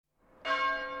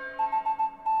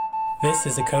This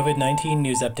is a COVID-19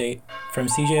 news update from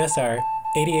CJSR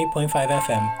 88.5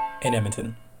 FM in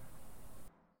Edmonton.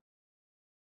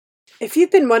 If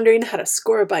you've been wondering how to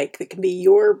score a bike that can be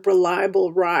your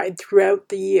reliable ride throughout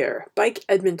the year, Bike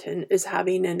Edmonton is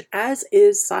having an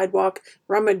as-is sidewalk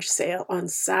rummage sale on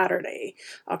Saturday,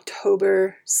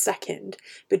 October 2nd,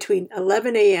 between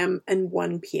 11 a.m. and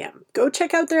 1 p.m. Go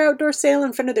check out their outdoor sale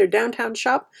in front of their downtown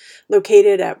shop,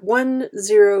 located at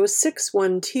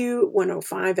 10612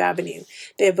 105 Avenue.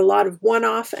 They have a lot of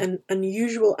one-off and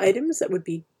unusual items that would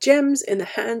be gems in the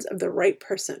hands of the right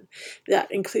person.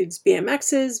 That includes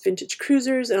BMXs, vintage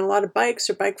cruisers, and a lot of bikes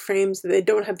or bike frames that they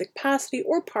don't have the capacity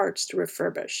or parts to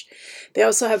refurbish. They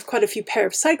also have quite a few pair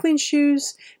of cycling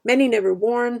shoes, many never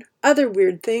worn, other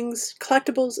weird things,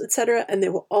 collectibles, etc., and they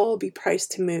will all be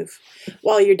priced to move.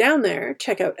 While you're down there,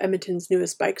 check out Edmonton's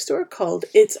newest bike store called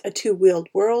It's a Two-Wheeled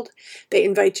World. They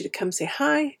invite you to come say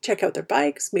hi, check out their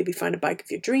bikes, maybe find a bike of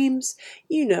your dreams.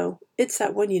 You know, it's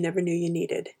that one you never knew you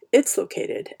needed. It's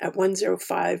located at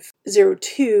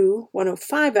 10502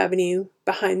 105 Avenue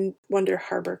behind Wonder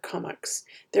Harbor Comics.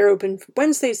 They're open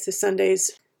Wednesdays to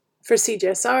Sundays. For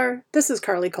CJSR, this is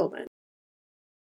Carly Coleman.